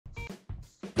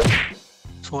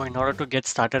So in order to get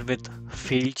started with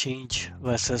field change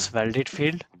versus validate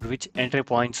field, which entry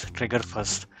points trigger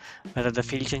first? Whether the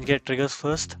field change get triggers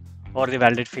first or the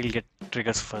validate field get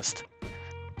triggers first.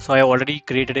 So I have already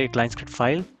created a ClientScript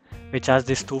file which has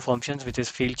these two functions, which is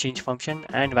field change function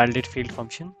and validate field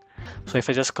function. So if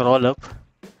I just scroll up,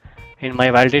 in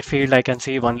my validate field I can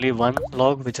see only one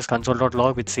log, which is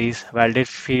console.log, which says validate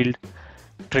field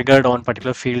triggered on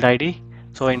particular field ID.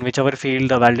 So in whichever field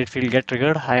the validate field get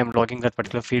triggered, I am logging that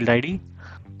particular field ID.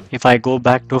 If I go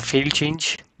back to field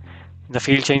change, the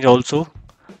field change also,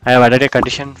 I have added a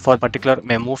condition for particular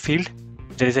memo field.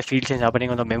 There is a field change happening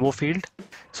on the memo field.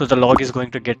 So the log is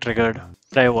going to get triggered.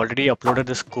 I have already uploaded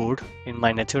this code in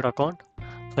my NetSuite account.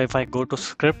 So if I go to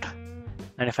script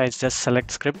and if I just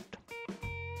select script,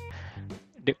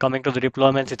 coming to the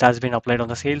deployments, it has been applied on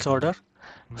the sales order.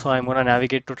 So I'm going to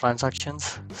navigate to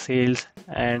transactions, sales,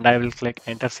 and I will click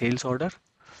enter sales order.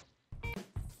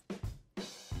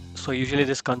 So usually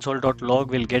this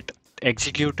console.log will get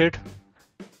executed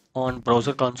on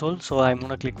browser console. So I'm going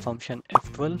to click function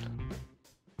F12.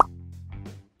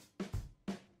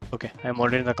 Okay, I'm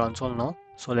already in the console now.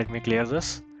 So let me clear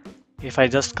this. If I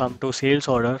just come to sales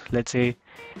order, let's say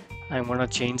I'm going to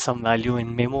change some value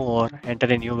in memo or enter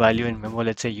a new value in memo,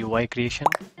 let's say UI creation,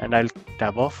 and I'll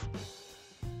tab off.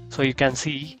 So you can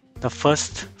see the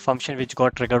first function which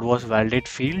got triggered was validate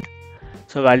field.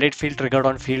 So validate field triggered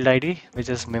on field ID, which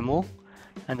is memo,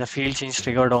 and the field change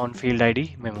triggered on field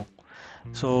ID memo.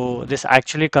 So this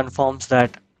actually confirms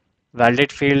that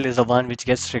validate field is the one which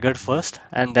gets triggered first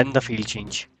and then the field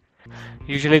change.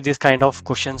 Usually these kind of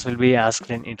questions will be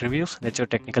asked in interviews. That's your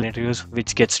technical interviews,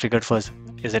 which gets triggered first.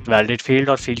 Is it validate field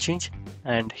or field change?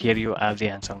 And here you have the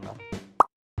answer now.